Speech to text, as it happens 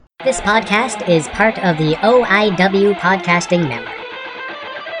This podcast is part of the OIW Podcasting Network.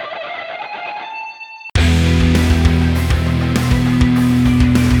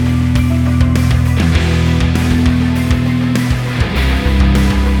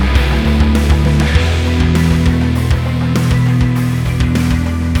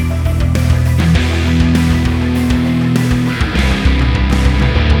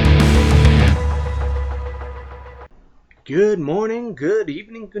 Good morning, good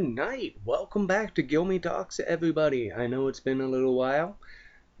evening, good night. Welcome back to Guilmy Talks, everybody. I know it's been a little while,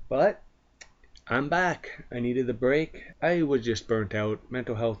 but I'm back. I needed the break. I was just burnt out,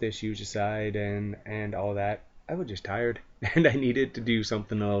 mental health issues aside, and all that. I was just tired, and I needed to do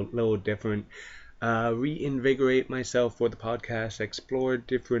something a little different. Reinvigorate myself for the podcast, explore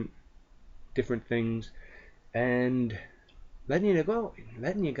different things, and letting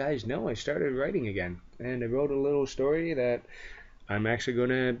you guys know I started writing again. And I wrote a little story that I'm actually going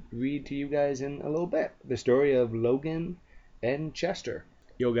to read to you guys in a little bit. The story of Logan and Chester.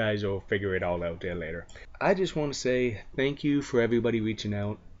 You guys will figure it all out there later. I just want to say thank you for everybody reaching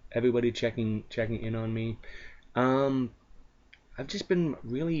out, everybody checking in on me. I've just been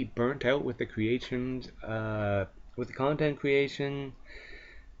really burnt out with the creations, with the content creation,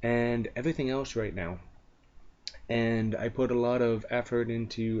 and everything else right now. And I put a lot of effort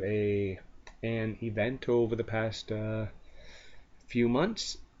into an event over the past few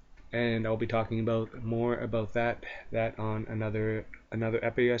months, and I'll be talking more about that on another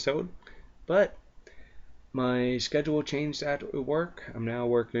episode. But my schedule changed at work. I'm now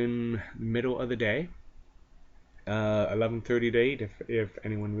working middle of the day, 11:30 to 8 if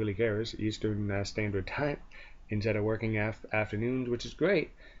anyone really cares, Eastern Standard Time, instead of working afternoons, which is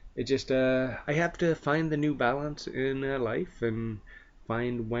great. It just I have to find the new balance in life and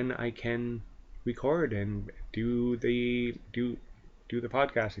find when I can record and do the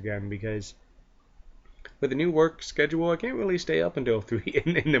podcast again, because with the new work schedule I can't really stay up until 3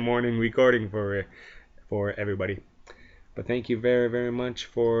 in the morning recording for everybody. But thank you very, very much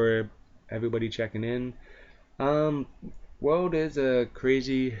for everybody checking in. World is a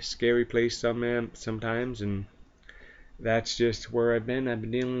crazy, scary place sometimes, and that's just where I've been. I've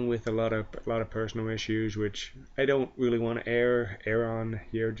been dealing with a lot of personal issues, which I don't really want to air on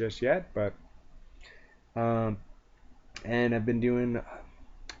here just yet. But and I've been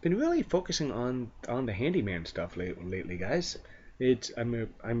really focusing on the handyman stuff lately, guys.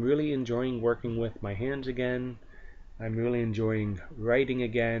 I'm really enjoying working with my hands again. I'm really enjoying writing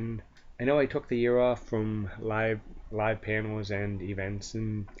again. I know I took the year off from live panels and events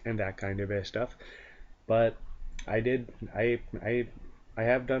and that kind of stuff, but I did. I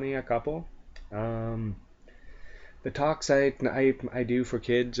have done a couple. The talks I do for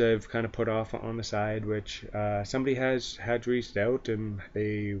kids I've kind of put off on the side, which somebody has reached out and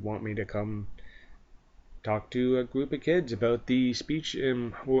they want me to come talk to a group of kids about the speech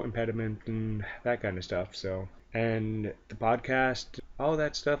impediment and that kind of stuff. So, and the podcast, all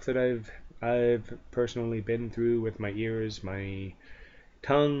that stuff that I've personally been through with my ears, my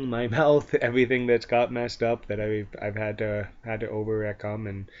tongue, my mouth, everything that's got messed up that I've had to overcome.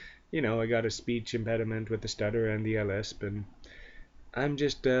 And I got a speech impediment with the stutter and the lisp, and I'm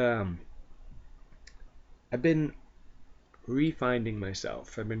just I've been refinding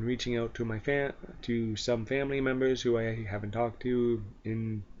myself. I've been reaching out to some family members who I haven't talked to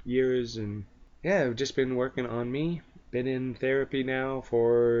in years, and yeah, I've just been working on me. Been in therapy now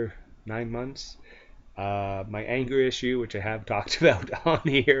for 9 months. My anger issue, which I have talked about on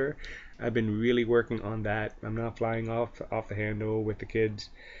here, I've been really working on that. I'm not flying off the handle with the kids,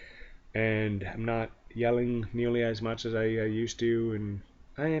 and I'm not yelling nearly as much as I used to, and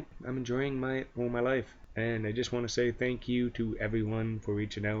I'm enjoying my life. And I just want to say thank you to everyone for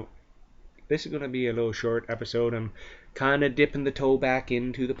reaching out. This is going to be a little short episode. I'm kind of dipping the toe back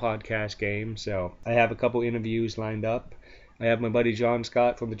into the podcast game, so I have a couple interviews lined up. I have my buddy John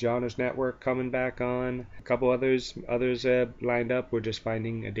Scott from the Johners Network coming back on. A couple others lined up. We're just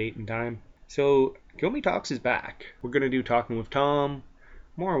finding a date and time. So Guilmy Talks is back. We're going to do Talking with Tom,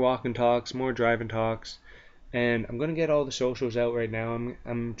 more walking talks, more driving talks, and I'm going to get all the socials out right now.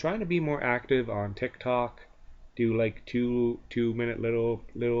 I'm trying to be more active on TikTok, do like two minute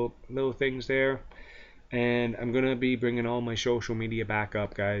little things there, and I'm going to be bringing all my social media back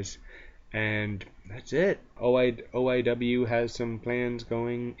up, guys. And that's it. OIW has some plans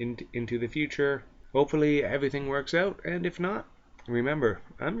going into the future. Hopefully everything works out, and if not, remember,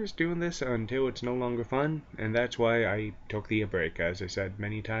 I'm just doing this until it's no longer fun, and that's why I took the break, as I said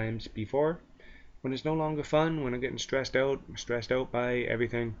many times before. When it's no longer fun, when I'm getting stressed out by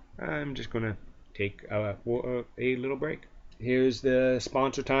everything, I'm just gonna take a little break. here's the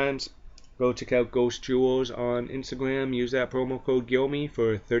sponsor times. Go check out Ghost Jewels on Instagram. Use that promo code Guilmy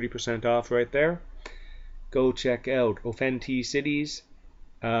for 30% off right there. Go check out Ofenti Cities.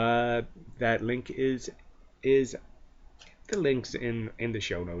 That link is the links in the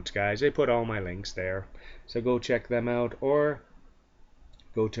show notes, guys. They put all my links there, so go check them out, or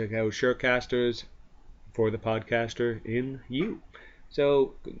go check out Shirtcasters for the podcaster in you.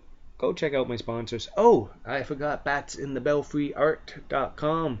 So go check out my sponsors. Oh, I forgot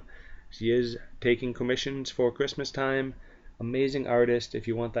batsinthebelfryart.com. She is taking commissions for Christmas time. Amazing artist. If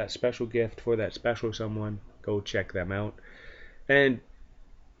you want that special gift for that special someone, go check them out. And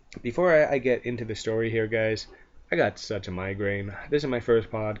before I get into the story here, guys, I got such a migraine. This is my first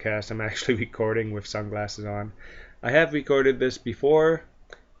podcast I'm actually recording with sunglasses on. I have recorded this before.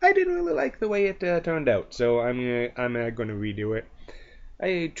 I didn't really like the way it turned out, so I'm gonna redo it.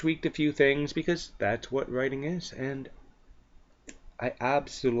 I tweaked a few things because that's what writing is, and I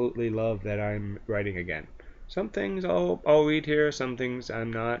absolutely love that I'm writing again. Some things I'll read here, some things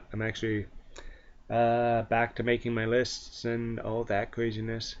I'm not. I'm actually back to making my lists and all that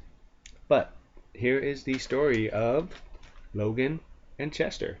craziness. But here is the story of Logan and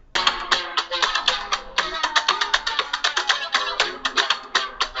Chester.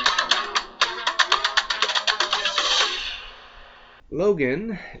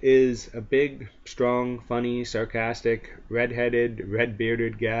 Logan is a big, strong, funny, sarcastic, red-headed,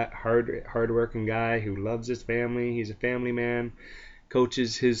 red-bearded guy, hard-working guy who loves his family. He's a family man,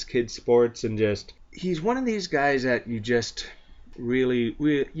 coaches his kids' sports, and he's one of these guys that you just really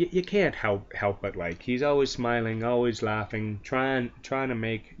you can't help but like. He's always smiling, always laughing, trying to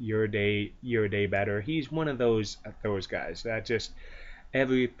make your day better. He's one of those guys that just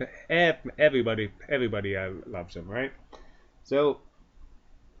everybody loves him, right? So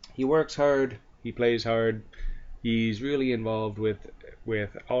he works hard, he plays hard, he's really involved with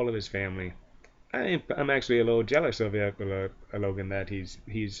all of his family. I'm actually a little jealous of Logan that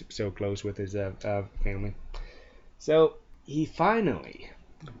he's so close with his family. So he finally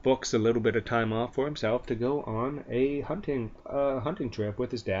books a little bit of time off for himself to go on a hunting trip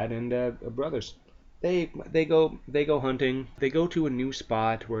with his dad and brothers. They go hunting. They go to a new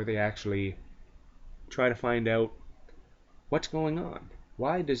spot where they actually try to find out what's going on.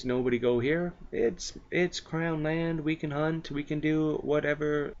 Why does nobody go here? It's crown land. We can hunt. We can do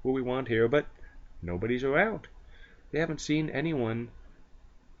whatever we want here, but nobody's around. They haven't seen anyone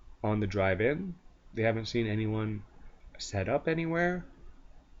on the drive-in. They haven't seen anyone set up anywhere.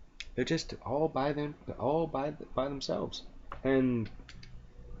 They're just all by themselves. And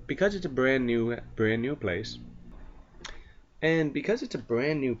because it's a brand new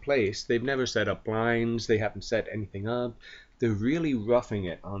place, they've never set up blinds. They haven't set anything up. They're really roughing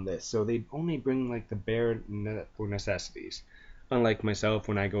it on this, so they only bring like the bare necessities. Unlike myself,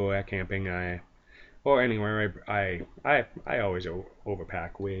 when I go camping, or anywhere, I always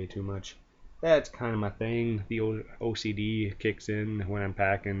overpack way too much. That's kind of my thing. The OCD kicks in when I'm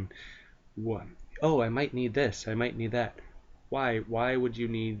packing. What? Oh, I might need this. I might need that. Why would you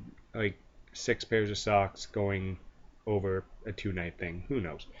need like 6 pairs of socks going over a 2-night thing? Who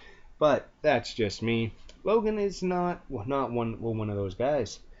knows? But that's just me. Logan is not one of those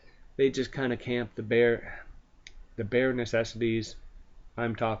guys. They just kind of camp the bare necessities.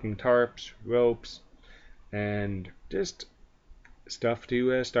 I'm talking tarps, ropes, and just stuff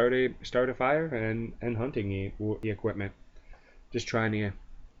to start a fire and hunting equipment. Just trying to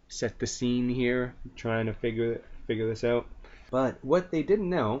set the scene here, trying to figure this out. But what they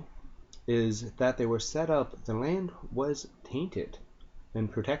didn't know is that they were set up. The land was tainted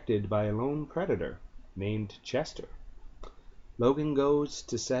and protected by a lone predator named Chester. Logan goes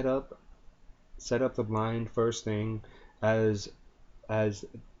to set up the blind first thing as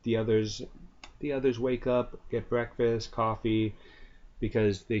the others wake up, get breakfast, coffee,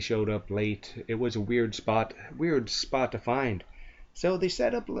 because they showed up late. It was a weird spot to find. So they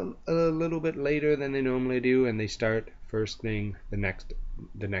set up a little bit later than they normally do, and they start first thing the next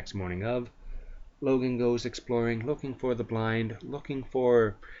morning of. Logan goes exploring, looking for the blind, looking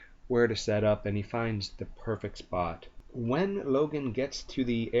for where to set up, and he finds the perfect spot. When Logan gets to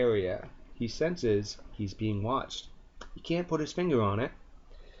the area, he senses he's being watched. He can't put his finger on it,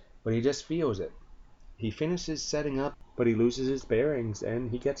 but he just feels it. He finishes setting up, but he loses his bearings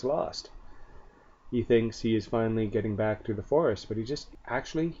and he gets lost. He thinks he is finally getting back to the forest, but he just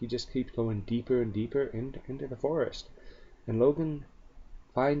keeps going deeper and deeper into the forest. And Logan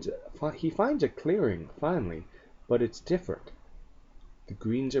finds a clearing finally, but it's different. The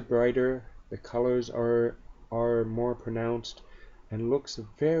greens are brighter, the colors are more pronounced, and looks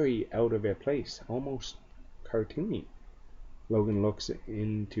very out of their place, almost cartoony. Logan looks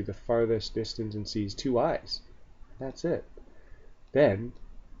into the farthest distance and sees two eyes. That's it. Then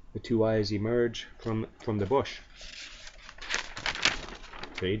the two eyes emerge from the bush.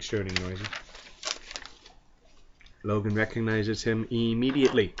 Page turning noisy. Logan recognizes him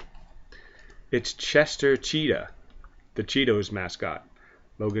immediately. It's Chester Cheetah, the Cheetos mascot.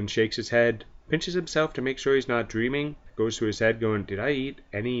 Logan shakes his head, pinches himself to make sure he's not dreaming, goes to his head going, did I eat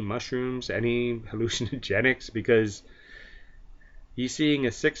any mushrooms, any hallucinogenics? Because he's seeing a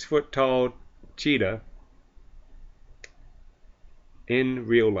 6-foot tall cheetah in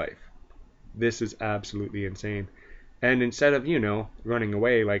real life. This is absolutely insane. And instead of, running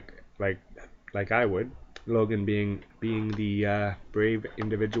away like I would, Logan being the brave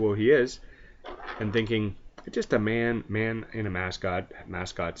individual he is, and thinking it's just a man in a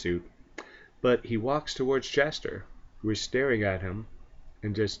mascot suit. But he walks towards Chester, who is staring at him,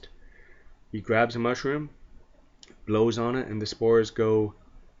 and he grabs a mushroom, blows on it, and the spores go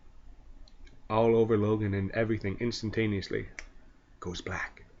all over Logan, and everything instantaneously goes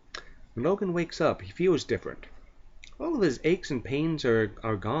black. When Logan wakes up, he feels different. All of his aches and pains are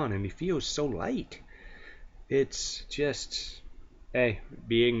gone, and he feels so light. It's just, hey,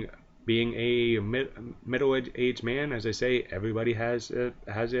 being a middle-aged man, as I say, everybody has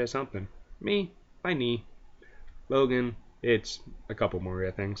something. Me, my knee. Logan, it's a couple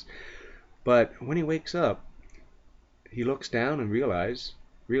more things. But when he wakes up, he looks down and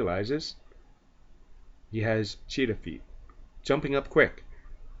realizes he has cheetah feet. Jumping up quick.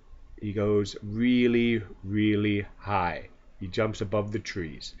 He goes really, really high. He jumps above the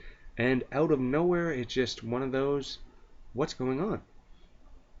trees. And out of nowhere, it's just one of those, what's going on?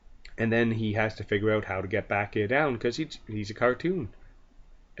 And then he has to figure out how to get back down because he's a cartoon.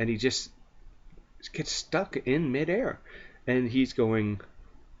 And he just gets stuck in midair. And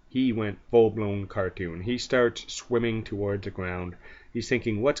he went full-blown cartoon. He starts swimming towards the ground. He's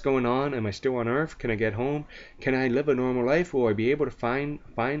thinking, what's going on? Am I still on Earth? Can I get home? Can I live a normal life? Will I be able to find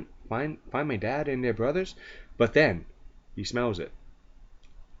my dad and their brothers? But then he smells it.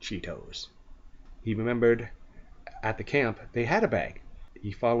 Cheetos. He remembered at the camp they had a bag.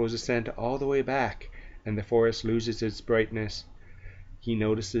 He follows the scent all the way back, and the forest loses its brightness. He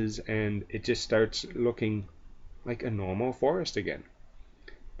notices, and it just starts looking like a normal forest again.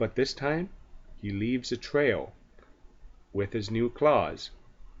 But this time, he leaves a trail with his new claws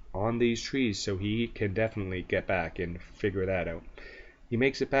on these trees, so he can definitely get back and figure that out. He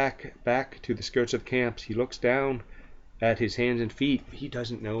makes it back to the skirts of camps. He looks down at his hands and feet. He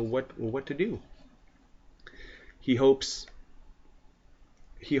doesn't know what to do. He hoped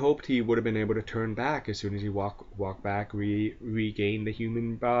he would have been able to turn back as soon as he walk back, regain the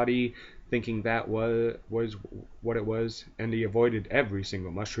human body, thinking that was what it was, and he avoided every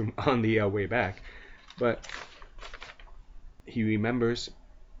single mushroom on the way back. But he remembers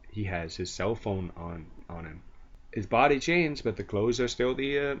he has his cell phone on him. His body changed, but the clothes are still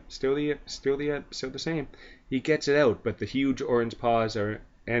the same. He gets it out, but the huge orange paws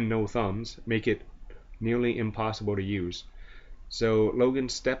and no thumbs make it nearly impossible to use. So Logan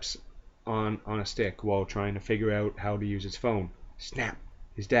steps on a stick while trying to figure out how to use his phone. Snap!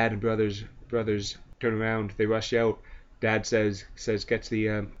 His dad and brothers turn around. They rush out. Dad says gets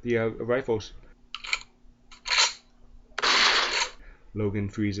the rifles. Logan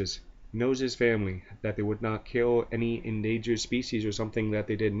freezes. He knows his family, that they would not kill any endangered species or something that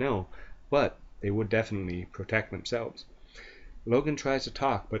they didn't know, but they would definitely protect themselves. Logan tries to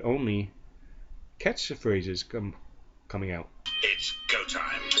talk, but only catchphrases coming out. It's go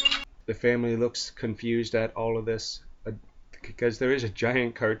time. The family looks confused at all of this, because there is a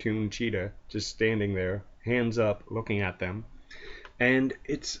giant cartoon cheetah just standing there, hands up, looking at them, and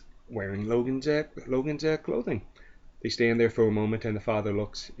it's wearing Logan's clothing. They stand there for a moment, and the father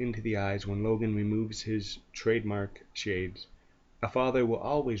looks into the eyes when Logan removes his trademark shades. A father will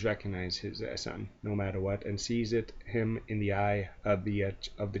always recognize his son, no matter what, and sees him in the eye of the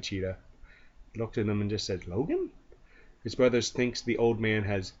cheetah. He looks at him and just says, "Logan?" His brothers thinks the old man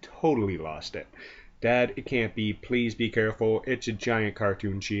has totally lost it. "Dad, it can't be. Please be careful. It's a giant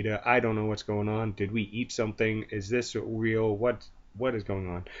cartoon cheetah. I don't know what's going on. Did we eat something? Is this real? What is going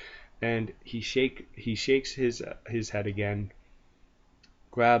on?" And he shakes his head again,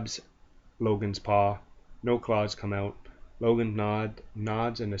 grabs Logan's paw. No claws come out. Logan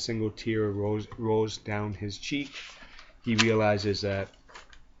nods, and a single tear rolls down his cheek. He realizes that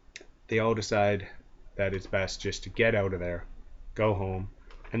they all decide that it's best just to get out of there, go home,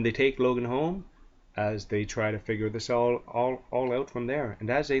 and they take Logan home as they try to figure this all out from there.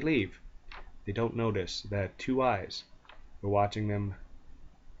 And as they leave, they don't notice that two eyes are watching them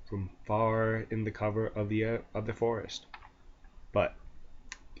from far in the cover of the forest. but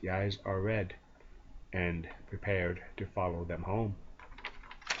the eyes are red and prepared to follow them home.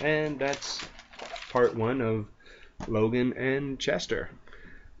 And that's part 1 of Logan and Chester.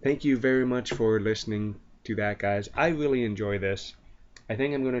 Thank you very much for listening to that, guys. I really enjoy this. I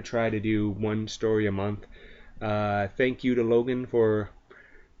think I'm going to try to do 1 story a month. Thank you to Logan for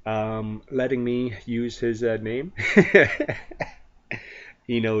letting me use his name.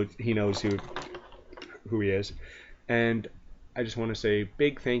 He knows who he is. And I just want to say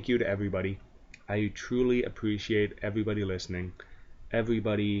big thank you to everybody. I truly appreciate everybody listening,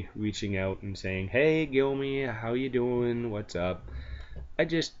 everybody reaching out and saying, "Hey, Guilmy, how you doing? What's up?" I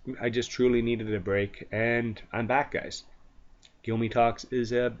just truly needed a break, and I'm back, guys. Guilmy Talks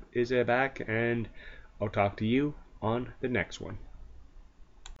is back, and I'll talk to you on the next one.